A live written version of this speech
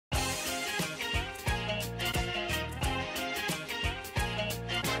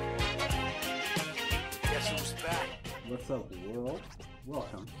What's up, world?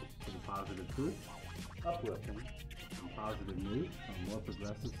 Welcome to the Positive Truth, uplifting and positive news from a more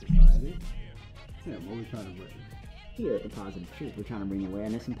progressive society. Tim, what are we trying to bring? Here at the Positive Truth, we're trying to bring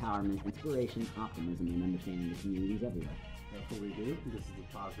awareness, empowerment, inspiration, optimism, and understanding to communities everywhere. That's what we do. This is the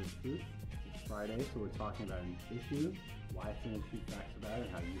Positive Truth. It's Friday, so we're talking about an issue, why it's an issue, facts about it,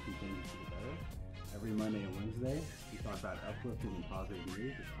 how you can change it for the better. Every Monday and Wednesday, we talk about uplifting and positive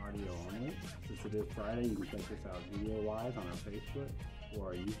news. It's audio only. Since it is Friday, you can check this out video-wise on our Facebook or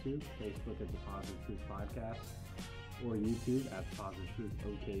our YouTube. Facebook at the Positive Truth Podcast or YouTube at Positive Truth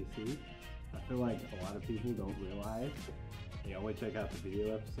OKC. I feel like a lot of people don't realize, they only check out the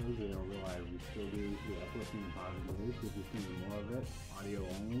video episodes, they don't realize we still do the uplifting and positive news. If you're seeing more of it, audio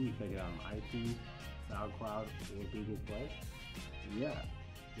only, you check it out on iTunes, SoundCloud, or Google Play. And yeah.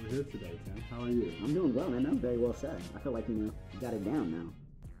 We're here today, Tim. How are you? I'm doing well, man. That was very well said. I feel like, you got it down now.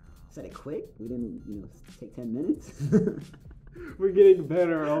 Said it quick. We didn't, take 10 minutes. We're getting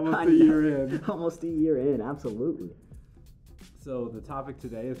better almost a year in. Almost a year in, absolutely. So the topic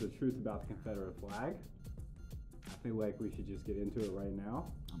today is the truth about the Confederate flag. I feel like we should just get into it right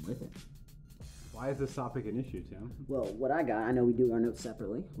now. I'm with it. Why is this topic an issue, Tim? Well, what I got, I know we do our notes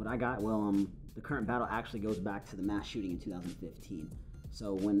separately. What I got, the current battle actually goes back to the mass shooting in 2015.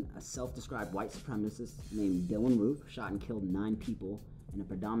 So when a self-described white supremacist named Dylan Roof shot and killed 9 people in a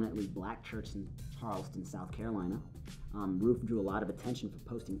predominantly black church in Charleston, South Carolina, Roof drew a lot of attention for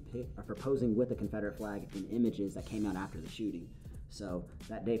posing with the Confederate flag in images that came out after the shooting. So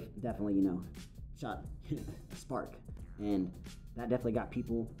that definitely, shot a spark, and that definitely got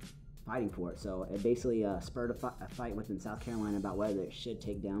people fighting for it. So it basically spurred a fight within South Carolina about whether it should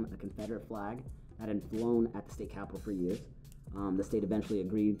take down a Confederate flag that had flown at the state capitol for years. The state eventually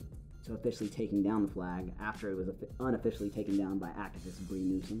agreed to officially taking down the flag after it was unofficially taken down by activist Bree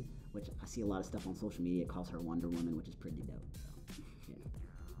Newsom, which I see a lot of stuff on social media. It calls her Wonder Woman, which is pretty dope. So, yeah.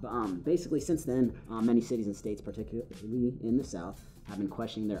 But basically, since then, many cities and states, particularly in the South, have been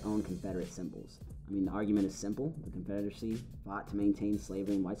questioning their own Confederate symbols. I mean, the argument is simple. The Confederacy fought to maintain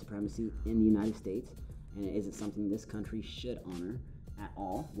slavery and white supremacy in the United States, and it isn't something this country should honor at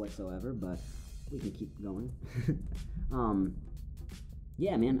all whatsoever, but we can keep going.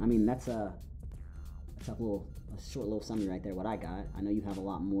 Yeah, man. I mean, that's a short little summary right there. What I got. I know you have a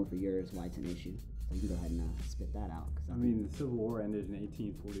lot more for yours. Why it's an issue. So you can go ahead and spit that out. The Civil War ended in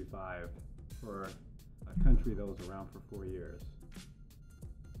 1845 for a country that was around for 4 years,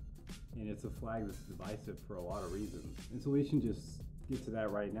 and it's a flag that's divisive for a lot of reasons. And so we should just get to that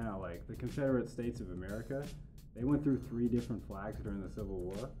right now. Like the Confederate States of America, they went through 3 different flags during the Civil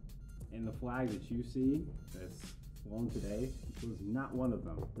War. And the flag that you see that's flown today was not one of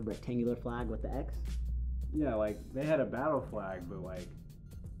them. The rectangular flag with the X? Yeah, they had a battle flag, but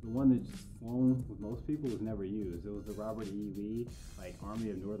the one that's flown with most people was never used. It was the Robert E. Lee,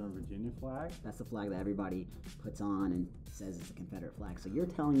 Army of Northern Virginia flag. That's the flag that everybody puts on and says it's a Confederate flag. So you're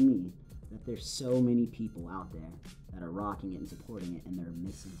telling me that there's so many people out there that are rocking it and supporting it and they're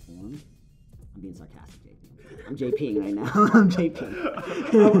misinformed? I'm being sarcastic, JP. I'm JPing right now. I'm JPing.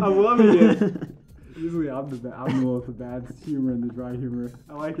 I'm loving it. Usually I'm the one with the bad humor and the dry humor.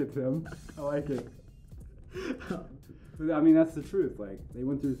 I like it, Tim. I like it. But, that's the truth. They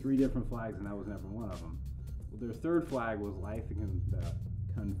went through 3 different flags and that was never one of them. Well, their third flag was the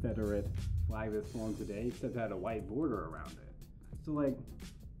Confederate flag that's flown today, except it had a white border around it. So,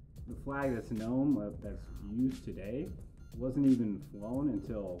 the flag that's known, that's used today, wasn't even flown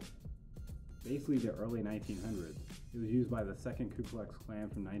until basically the early 1900s. It was used by the Second Ku Klux Klan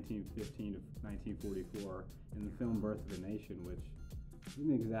from 1915 to 1944 in the film Birth of a Nation, which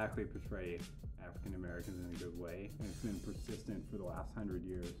didn't exactly portray African Americans in a good way, and it's been persistent for the last 100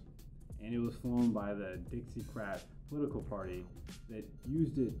 years. And it was flown by the Dixiecrat political party that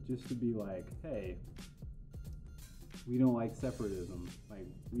used it just to be like, hey, we don't like separatism.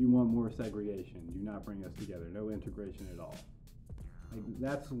 We want more segregation. Do not bring us together. No integration at all.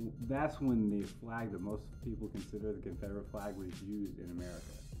 That's when the flag that most people consider the Confederate flag was used in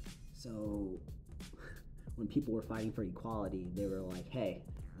America. So when people were fighting for equality, they were like, hey,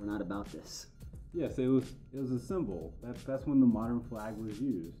 we're not about this. Yes, it was a symbol. That's when the modern flag was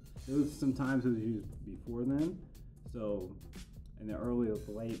used. Sometimes it was used before then. So in the early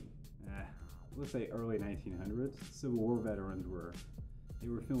 1900s, Civil War veterans were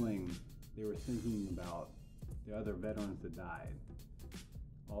thinking about the other veterans that died.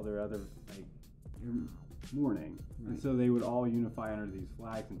 All their other mourning. Right. And so they would all unify under these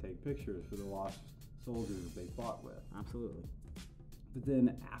flags and take pictures for the lost soldiers that they fought with. Absolutely. But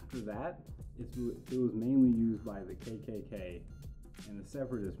then after that, it was mainly used by the KKK and the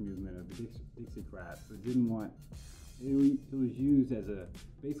separatist movement of the Dixiecrats that didn't want It was used as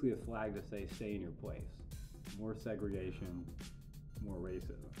basically a flag to say stay in your place. More segregation, more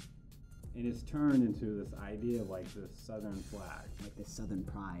racism. And it's turned into this idea of like this Southern flag. Like this Southern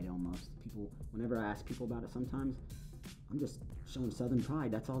pride almost. People, whenever I ask people about it sometimes, I'm just showing Southern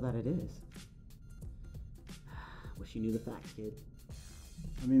pride. That's all that it is. Wish you knew the facts, kid.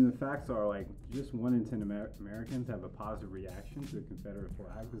 I mean, the facts are like just 1 in 10 Americans have a positive reaction to the Confederate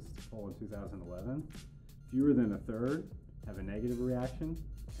flag. This is a poll in 2011. Fewer than a third have a negative reaction,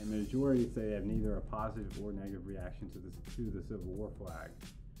 and the majority say they have neither a positive or negative reaction to the Civil War flag.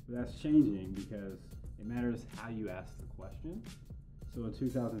 But that's changing because it matters how you ask the question. So in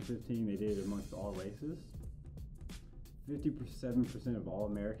 2015, they did it amongst all races. 57% of all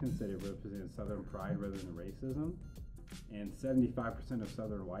Americans said it represented Southern pride rather than racism. And 75% of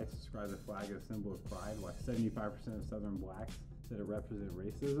Southern whites describe the flag as a symbol of pride, while 75% of Southern blacks said it represented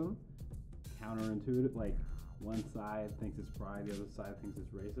racism. Counterintuitive, like one side thinks it's pride, the other side thinks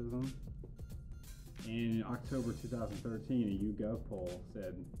it's racism. And in October 2013, a YouGov poll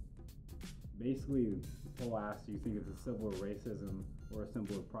said, basically the poll asked, do you think it's a symbol of racism or a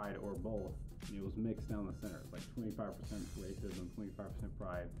symbol of pride or both? And it was mixed down the center. It's like 25% racism, 25%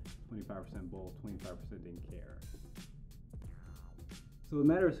 pride, 25% both, 25% didn't care. So it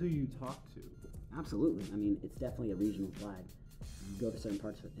matters who you talk to. Absolutely. I mean, it's definitely a regional flag. You go to certain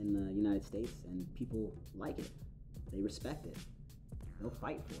parts in the United States and people like it. They respect it. They'll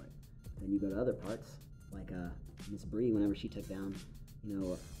fight for it. Then you go to other parts, like Miss Bree, whenever she took down,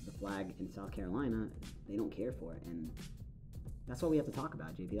 the flag in South Carolina, they don't care for it. And that's what we have to talk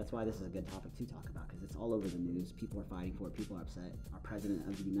about, JP. That's why this is a good topic to talk about, because it's all over the news. People are fighting for it. People are upset. Our president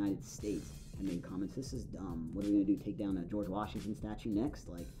of the United States had made comments, this is dumb. What are we going to do, take down a George Washington statue next?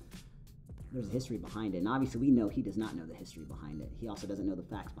 Like, there's a history behind it. And obviously we know he does not know the history behind it. He also doesn't know the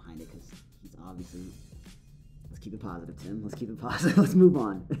facts behind it, because he's obviously... Let's keep it positive, Tim. Let's keep it positive. Let's move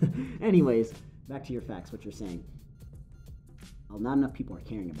on. Anyways, back to your facts, what you're saying. Not enough people are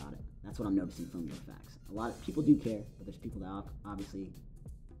caring about it. That's what I'm noticing from your facts. A lot of people do care, but there's people that obviously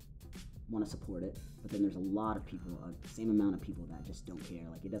want to support it. But then there's a lot of people, the same amount of people that just don't care.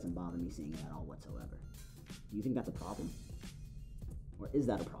 Like, it doesn't bother me seeing it at all whatsoever. Do you think that's a problem? Or is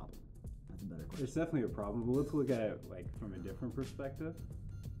that a problem? That's a better question. It's definitely a problem, but let's look at it like from a different perspective.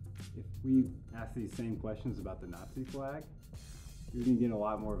 If we ask these same questions about the Nazi flag, you're going to get a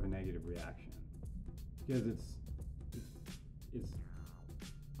lot more of a negative reaction, because it's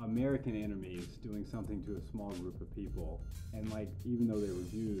American enemies doing something to a small group of people. And like, even though they were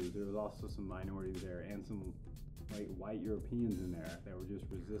Jews, there was also some minorities there and some like white Europeans in there that were just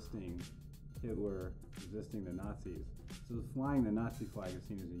resisting Hitler, resisting the Nazis. So flying the Nazi flag is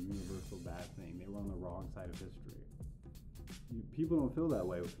seen as a universal bad thing. They were on the wrong side of history. People don't feel that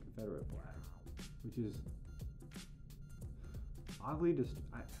way with the Confederate flag, which is oddly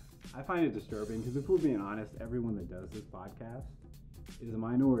I find it disturbing, because if we're being honest, everyone that does this podcast is a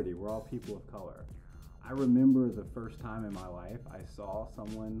minority. We're all people of color. I remember the first time in my life I saw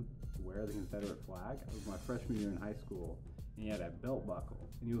someone wear the Confederate flag. It was my freshman year in high school, and he had a belt buckle,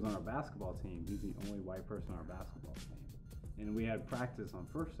 and he was on our basketball team. He's the only white person on our basketball team. And we had practice on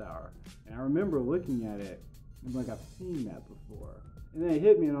first hour, and I remember looking at it, and like, I've seen that before. And then it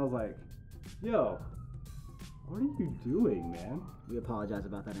hit me, and I was like, yo, what are you doing, man? We apologize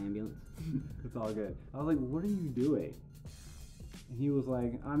about that ambulance. It's all good. I was like, what are you doing? And he was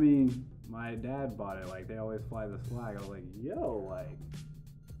like, I mean, my dad bought it. Like, they always fly this flag. I was like, yo, like...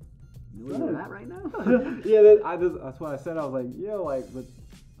 You know where you're at right now? Yeah, that's what I said. I was like, yo, like, but...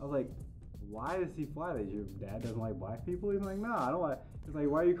 I was like, why does he fly that? Your dad doesn't like black people? He's like, no, I don't like... He's like,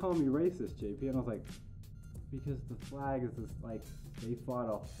 why are you calling me racist, JP? And I was like, because the flag is this, like, they fought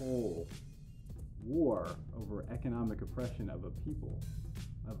a whole war over economic oppression of people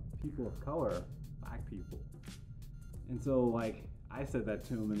of color, black people. And so, like, I said that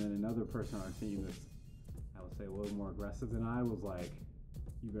to him, and then another person on our team that's, I would say, a little more aggressive than I was like,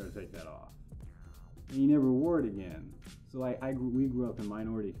 you better take that off. And he never wore it again. So, like, we grew up in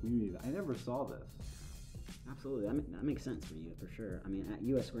minority communities. I never saw this. Absolutely. That makes sense for you, for sure. I mean, at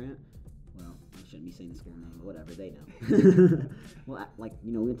U.S. Grant, well, I shouldn't be saying the school name, but whatever, they know. Well, like,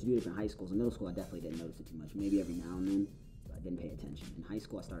 we went to 2 different high schools. In middle school, I definitely didn't notice it too much. Maybe every now and then, but I didn't pay attention. In high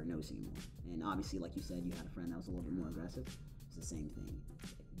school, I started noticing it more. And obviously, like you said, you had a friend that was a little bit more aggressive. It's the same thing.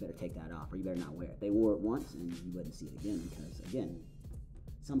 You better take that off, or you better not wear it. They wore it once, and you wouldn't see it again, because, again,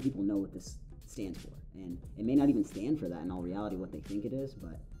 some people know what this stands for. And it may not even stand for that in all reality, what they think it is,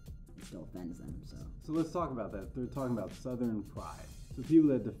 but it still offends them. So let's talk about that. They're talking about Southern pride. So people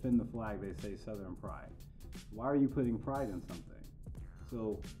that defend the flag, they say Southern pride. Why are you putting pride in something?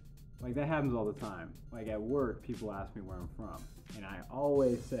 So Like, that happens all the time. Like, at work, people ask me where I'm from. And I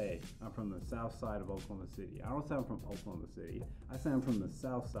always say, I'm from the south side of Oklahoma City. I don't say I'm from Oklahoma City. I say I'm from the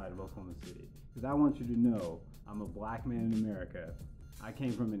south side of Oklahoma City. Because I want you to know I'm a black man in America. I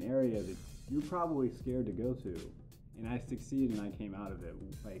came from an area that you're probably scared to go to. And I succeeded and I came out of it.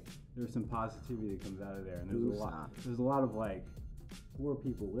 Like, there's some positivity that comes out of there. And there's a lot of, like, poor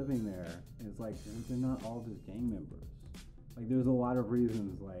people living there. And it's like, they're not all just gang members. Like, there's a lot of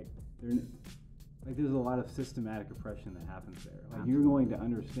reasons, there's a lot of systematic oppression that happens there. Like, you're going to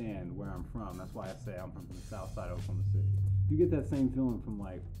understand where I'm from. That's why I say I'm from the south side of Oklahoma City. You get that same feeling from,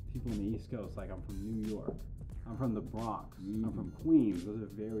 like, people in the East Coast. Like, I'm from New York. I'm from the Bronx. I'm from Queens. Those are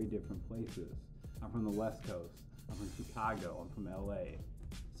very different places. I'm from the West Coast. I'm from Chicago. I'm from LA.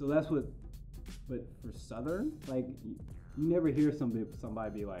 So that's what, but for Southern, like, you never hear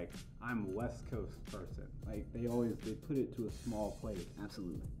somebody be like, I'm a West Coast person. Like, they put it to a small place.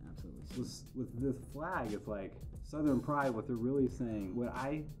 Absolutely. So with this flag, it's like Southern pride. What they're really saying, what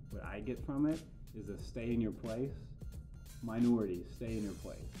I get from it is a stay in your place. Minorities, stay in your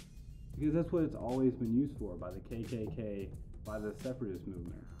place. Because that's what it's always been used for by the KKK, by the separatist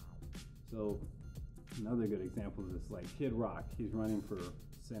movement. So another good example is this, like, Kid Rock. He's running for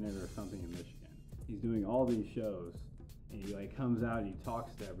Senate or something in Michigan. He's doing all these shows, and he, like, comes out and he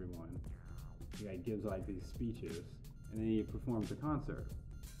talks to everyone. He, like, gives, like, these speeches, and then he performs a concert.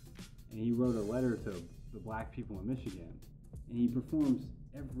 And he wrote a letter to the black people in Michigan, and he performs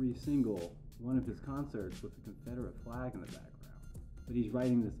every single one of his concerts with the Confederate flag in the background. But he's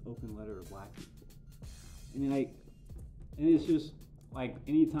writing this open letter to black people. And it's just, like,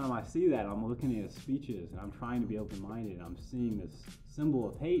 anytime I see that, I'm looking at his speeches, and I'm trying to be open-minded, and I'm seeing this symbol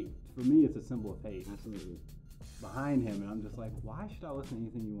of hate. For me, it's a symbol of hate. Absolutely. Behind him, and I'm just like, why should I listen to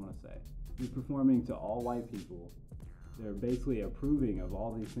anything you want to say? You're performing to all white people. They're basically approving of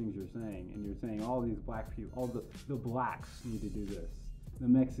all these things you're saying, and you're saying all these black people, all the blacks need to do this. The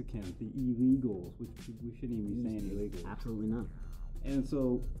Mexicans, the illegals, which we shouldn't even be saying illegals. Absolutely not. And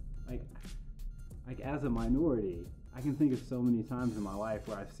so, like as a minority, I can think of so many times in my life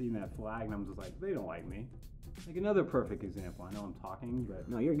where I've seen that flag and I'm just like, they don't like me. Like, another perfect example. I know I'm talking, but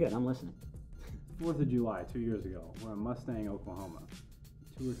no, you're good. I'm listening. 4th of July, 2 years ago, we're in Mustang, Oklahoma.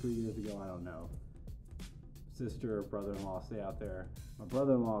 2 or 3 years ago, I don't know. Sister or brother-in-law stay out there. My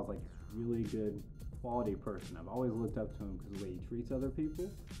brother-in-law is, like, this really good quality person. I've always looked up to him because of the way he treats other people.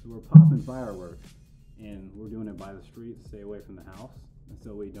 So we're popping fireworks, and we're doing it by the street, stay away from the house, and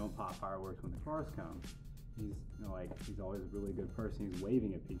so we don't pop fireworks when the cars come. He's always a really good person. He's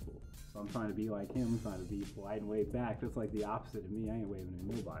waving at people. So I'm trying to be like him, trying to be polite and wave back. That's like the opposite of me. I ain't waving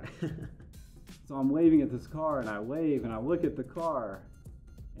at nobody. So I'm waving at this car, and I wave, and I look at the car,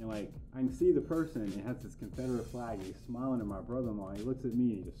 and, like, I can see the person, and it has this Confederate flag, and he's smiling at my brother-in-law, and he looks at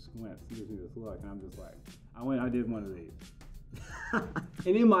me, and he just squints, and gives me this look, and I'm just like, I did one of these.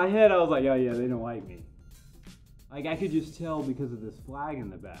 And in my head, I was like, oh yeah, they don't like me. Like, I could just tell because of this flag in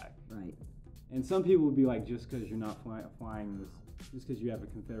the back. Right. And some people would be like, just because you're not flying this, just because you have a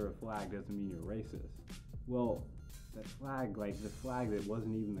Confederate flag doesn't mean you're racist. Well, that flag, like the flag that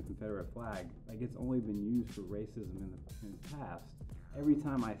wasn't even the Confederate flag, like, it's only been used for racism in the past. Every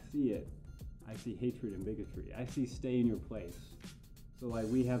time I see it, I see hatred and bigotry. I see stay in your place. So, like,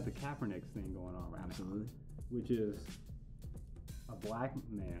 we have the Kaepernick thing going on right Absolutely. now, which is a black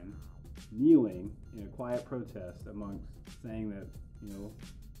man kneeling in a quiet protest amongst saying that,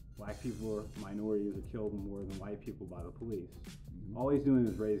 black people or minorities are killed more than white people by the police. Mm-hmm. All he's doing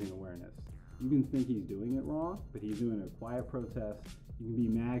is raising awareness. You can think he's doing it wrong, but he's doing a quiet protest. You can be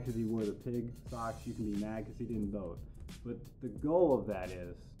mad because he wore the pig socks. You can be mad because he didn't vote. But the goal of that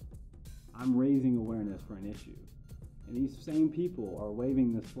is, I'm raising awareness for an issue. And these same people are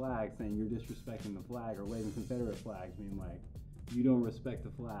waving this flag saying you're disrespecting the flag, or waving Confederate flags being like, you don't respect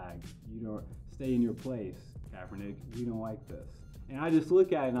the flag. You don't stay in your place, Kaepernick. We don't like this. And I just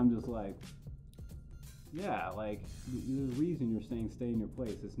look at it and I'm just like, yeah, like, there's a reason you're saying stay in your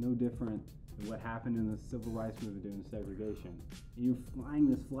place. It's no different than what happened in the civil rights movement during segregation. And you're flying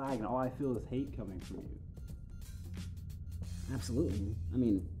this flag and all I feel is hate coming from you. Absolutely. I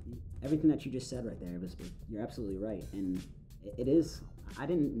mean, everything that you just said right there, you're absolutely right. And it is, I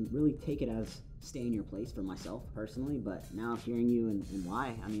didn't really take it as stay in your place for myself personally, but now hearing you and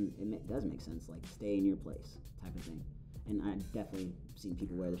why, I mean, it does make sense, like stay in your place type of thing. And I've definitely seen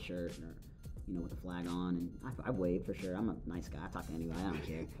people wear the shirt or, with the flag on, and I wave for sure. I'm a nice guy. I talk to anybody. I don't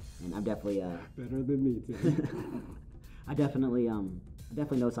care. And I've definitely... Better than me, too. I definitely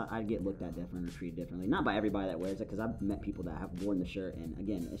definitely notice I'd get looked at different or treated differently. Not by everybody that wears it, because I've met people that have worn the shirt, and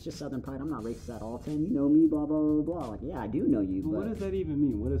again, it's just Southern pride. I'm not racist at all. Tim, you know me, blah, blah, blah, blah. Like, yeah, I do know you, But but... what does that even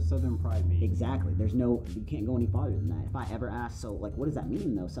mean? What does Southern pride mean? Exactly. You can't go any farther than that. If I ever ask, so, like, what does that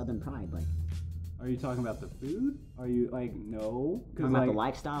mean, though, Southern pride? Like... Are you talking about the food? Are you, like, no? Talking about the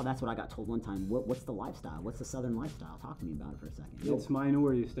lifestyle? That's what I got told one time. What's the lifestyle? What's the Southern lifestyle? Talk to me about it for a second. It's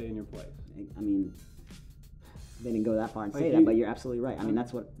minority stay in your place. I mean... They didn't go that far and say that, but you're absolutely right. I mean,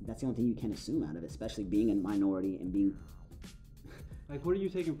 that's the only thing you can assume out of it, especially being a minority and being... Like, what are you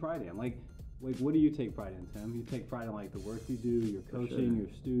taking pride in? Like, what do you take pride in, Tim? You take pride in, like, the work you do, your coaching, your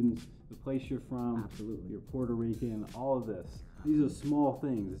students, the place you're from. Absolutely. You're Puerto Rican, all of this. These are small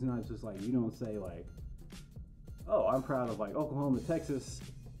things. It's not just, like, you don't say, like, oh, I'm proud of, like, Oklahoma, Texas,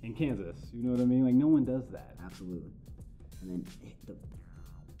 and Kansas. You know what I mean? Like, no one does that. Absolutely. And then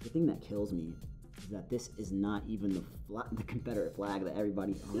the thing that kills me is that this is not even the Confederate flag that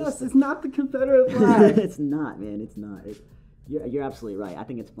everybody... Yes, it's not the Confederate flag. It's not, man. It's not. You're absolutely right. I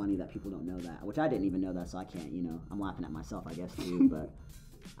think it's funny that people don't know that, which I didn't even know that, so I can't, I'm laughing at myself, I guess, too. But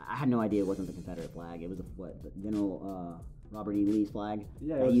I had no idea it wasn't the Confederate flag. It was the General Robert E. Lee's flag.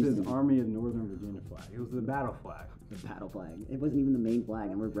 Yeah, it was his Army of Northern Virginia flag. It was the battle flag. The battle flag. It wasn't even the main flag,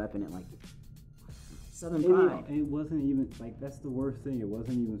 and we're repping it like... Southern pride. It wasn't even, like, that's the worst thing. It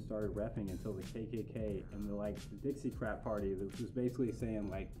wasn't even started repping until the KKK and the Dixie Crap Party that was basically saying,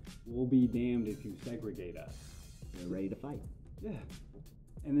 like, we'll be damned if you segregate us. They're ready to fight. Yeah.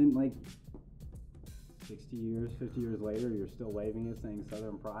 And then, like, 60 years, 50 years later, you're still waving it saying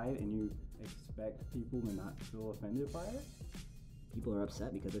Southern pride, and you expect people to not feel offended by it? People are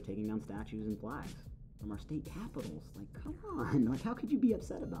upset because they're taking down statues and flags from our state capitals. Like, come on. Like, how could you be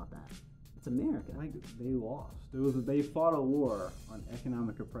upset about that? It's America. Like, they lost. They fought a war on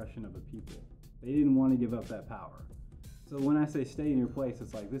economic oppression of a people. They didn't want to give up that power. So when I say stay in your place,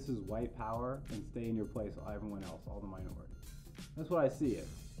 it's like, this is white power, and stay in your place, everyone else, all the minorities. That's what I see it.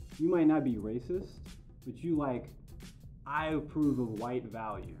 You might not be racist, but I approve of white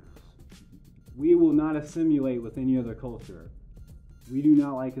values. We will not assimilate with any other culture. We do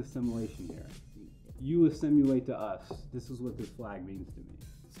not like assimilation here. You assimilate to us. This is what this flag means to me.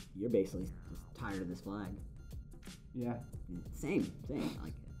 You're basically just tired of this flag. Yeah. Same.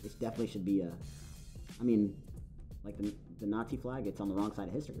 Like, this definitely should be like the Nazi flag, it's on the wrong side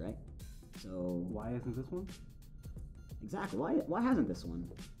of history, right? So... Why isn't this one? Exactly. Why hasn't this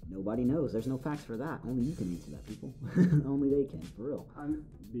one? Nobody knows. There's no facts for that. Only you can answer that, people. Only they can, for real.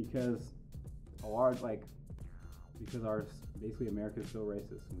 Because basically America is still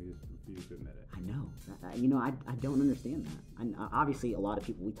racist, and we just refuse to admit it. I know. I don't understand that. Obviously, a lot of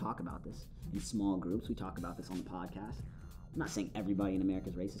people, we talk about this in small groups. We talk about this on the podcast. I'm not saying everybody in America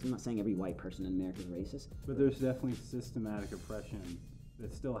is racist. I'm not saying every white person in America is racist. But there's definitely systematic oppression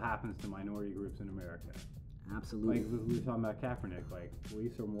that still happens to minority groups in America. Absolutely. Like we were talking about Kaepernick, like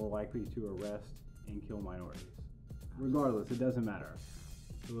police are more likely to arrest and kill minorities. Regardless, it doesn't matter.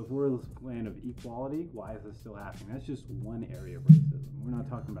 So if we're this land of equality, why is this still happening? That's just one area of racism. We're not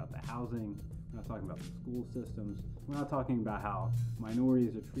talking about the housing. We're not talking about the school systems. We're not talking about how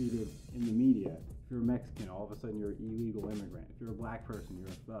minorities are treated in the media. If you're a Mexican, all of a sudden you're an illegal immigrant. If you're a black person, you're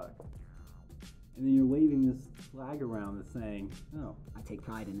a thug. And then you're waving this flag around that's saying, no. I take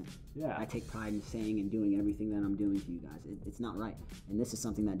pride in it. Yeah. I take pride in saying and doing everything that I'm doing to you guys. It's not right. And this is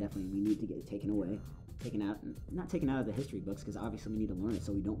something that definitely we need to get taken away. Not taken out of the history books, because obviously we need to learn it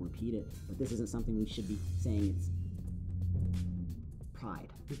so we don't repeat it. But this isn't something we should be saying. It's pride.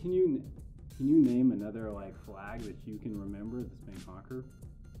 But can you name another flag that you can remember that's been conquered?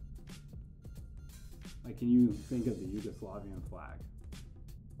 Like, can you think of the Yugoslavian flag?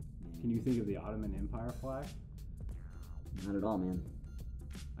 Can you think of the Ottoman Empire flag? Not at all, man.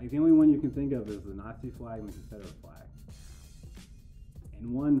 Like, the only one you can think of is the Nazi flag and the Confederate flag.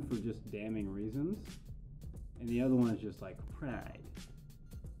 And one for just damning reasons, and the other one is just pride.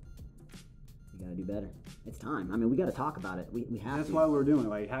 We gotta do better. It's time. I mean, we gotta talk about it. We have That's to. why we're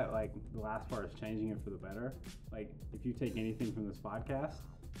doing it. The last part is changing it for the better. If you take anything from this podcast,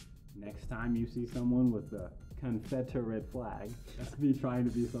 next time you see someone with the Confederate flag, that's me trying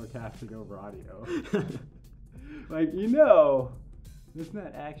to be sarcastic over audio. It's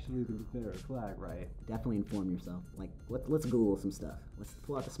not actually the Confederate flag, right? Definitely inform yourself. Let's Google some stuff. Let's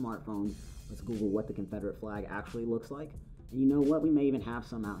pull out the smartphone. Let's Google what the Confederate flag actually looks like. And you know what? We may even have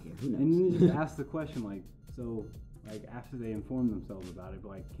some out here. Who knows? And then you just ask the question, after they inform themselves about it,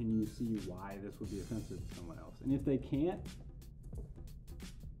 can you see why this would be offensive to someone else? And if they can't,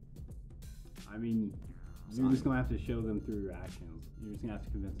 you're just going to have to show them through your actions. You're just going to have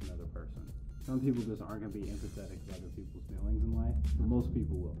to convince another person. Some people just aren't going to be empathetic to other people's feelings in life, but most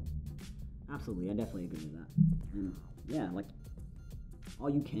people will. Absolutely, I definitely agree with that. And yeah, like, all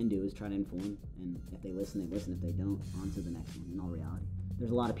you can do is try to inform, and if they listen, they listen. If they don't, on to the next one, in all reality.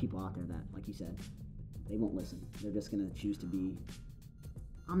 There's a lot of people out there that, like you said, they won't listen. They're just going to choose to be,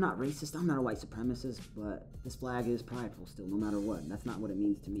 I'm not racist, I'm not a white supremacist, but this flag is prideful still, no matter what. That's not what it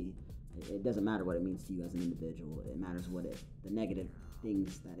means to me. It doesn't matter what it means to you as an individual. It matters what the negative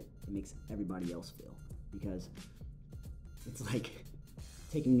things that it makes everybody else feel. Because it's like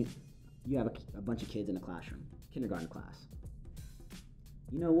you have a bunch of kids in a classroom, kindergarten class.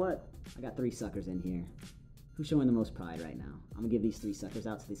 You know what? I got 3 suckers in here. Who's showing the most pride right now? I'm gonna give these 3 suckers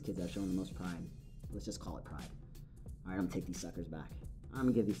out to these kids that are showing the most pride. Let's just call it pride. All right, I'm gonna take these suckers back. I'm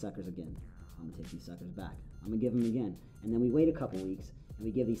gonna give these suckers again. I'm gonna take these suckers back. I'm gonna give them again. And then we wait a couple weeks and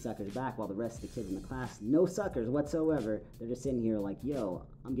we give these suckers back while the rest of the kids in the class, no suckers whatsoever, they're just sitting here like, yo,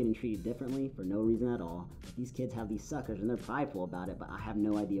 I'm getting treated differently for no reason at all. But these kids have these suckers and they're prideful about it, but I have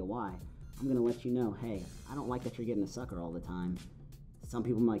no idea why. I'm gonna let you know, hey, I don't like that you're getting a sucker all the time. Some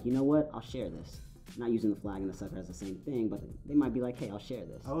people are like, you know what, I'll share this. Not using the flag and the sucker as the same thing, but they might be like, hey, I'll share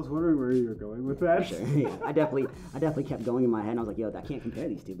this. I was wondering where you were going with that. Sure, yeah. I definitely kept going in my head, and I was like, yo, I can't compare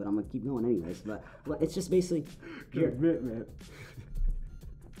these two, but I'm going to keep going anyways. But it's just basically... Commitment.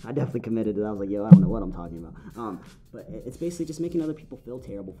 I definitely committed to that. I was like, yo, I don't know what I'm talking about. But it's basically just making other people feel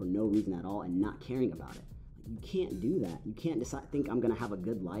terrible for no reason at all and not caring about it. You can't do that. You can't think I'm going to have a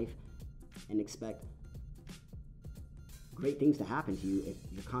good life and expect great things to happen to you if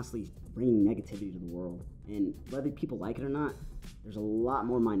you're constantly bringing negativity to the world. And whether people like it or not, there's a lot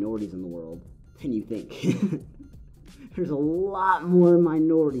more minorities in the world than you think. There's a lot more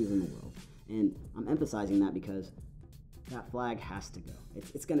minorities in the world. And I'm emphasizing that because that flag has to go.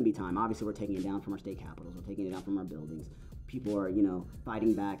 It's going to be time. Obviously, we're taking it down from our state capitals. We're taking it down from our buildings. People are,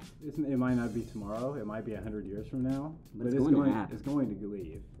 fighting back. It might not be tomorrow. It might be 100 years from now. But it's going to happen. It's going to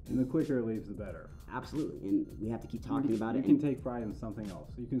leave. And the quicker it leaves, the better. Absolutely. And we have to keep talking about it. You can take pride in something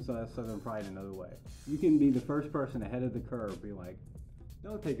else. You can Southern pride another way. You can be the first person ahead of the curve. Be like,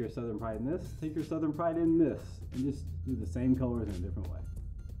 don't take your Southern pride in this. Take your Southern pride in this. And just do the same colors in a different way.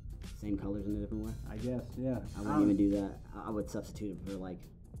 Same colors in a different way? I guess, yeah. I wouldn't even do that. I would substitute it for,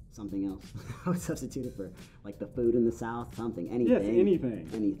 something else. I would substitute it for, the food in the South, something, anything. Yes, anything.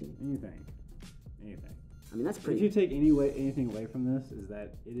 Anything. I mean, that's pretty... If you take anything away from this, is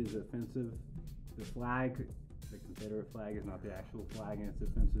that it is offensive. The flag, the Confederate flag, is not the actual flag, and it's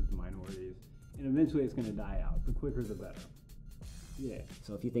offensive to minorities. And eventually it's going to die out. The quicker, the better. Yeah.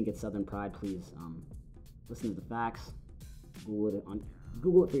 So if you think it's Southern pride, please listen to the facts.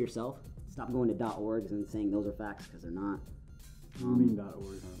 Google it for yourself. Stop going to .orgs and saying those are facts because they're not. What do you mean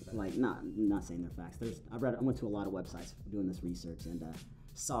 .orgs aren't facts? Not saying they're facts. I went to a lot of websites doing this research, and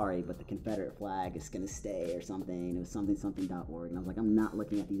sorry, but the Confederate flag is gonna stay or something. It was something.org, and I was like, I'm not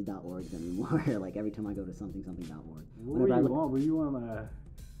looking at these .orgs anymore. Every time I go to something.org. Were you on?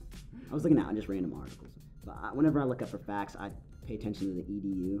 I was looking at just random articles, but whenever I look up for facts, I pay attention to the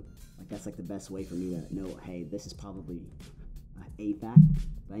edu. That's the best way for me to know. Hey, this is probably a fact.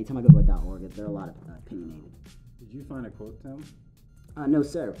 But anytime I go to a .org, there are a lot of opinionated. Did you find a quote, Tim? No,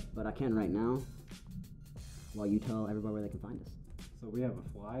 sir, but I can right now. While you tell everybody where they can find us. So we have a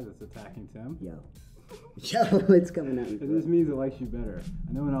fly that's attacking Tim? Yo, it's coming at me. And this means it likes you better.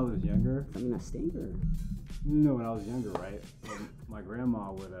 I know when I was younger. I mean, that stinker. No, when I was younger, right? So my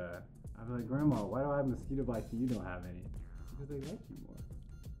grandma would, I'd be like, Grandma, why do I have mosquito bites and you don't have any? Because they like you more.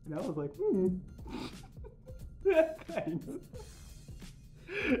 And I was like, thanks.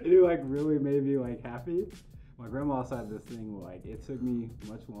 And it really made me happy. My grandma also had this thing where it took me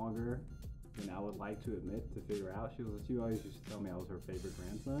much longer than I would like to admit to figure out. She always used to tell me I was her favorite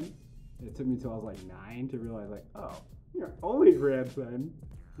grandson. And it took me till I was 9 to realize oh, you're our only grandson.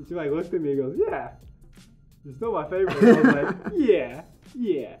 And she looked at me and goes, yeah, you're still my favorite. And I was like,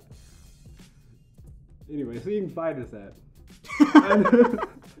 yeah. Anyway, so you can find us at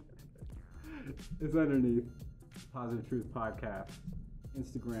it's underneath Positive Truth Podcast,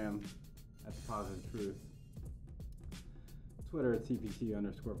 Instagram at the Positive Truth, Twitter at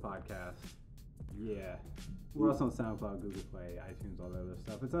TPT_podcast. Yeah. We're also on SoundCloud, Google Play, iTunes, all that other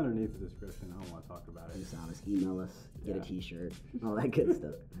stuff. It's underneath the description. I don't want to talk about it. Just email us, get a t-shirt, all that good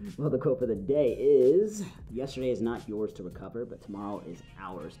stuff. Well, the quote for the day is, yesterday is not yours to recover, but tomorrow is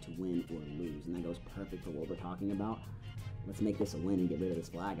ours to win or lose. And that goes perfect for what we're talking about. Let's make this a win and get rid of this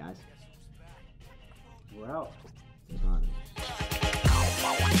flag, guys. We're out. Stay positive.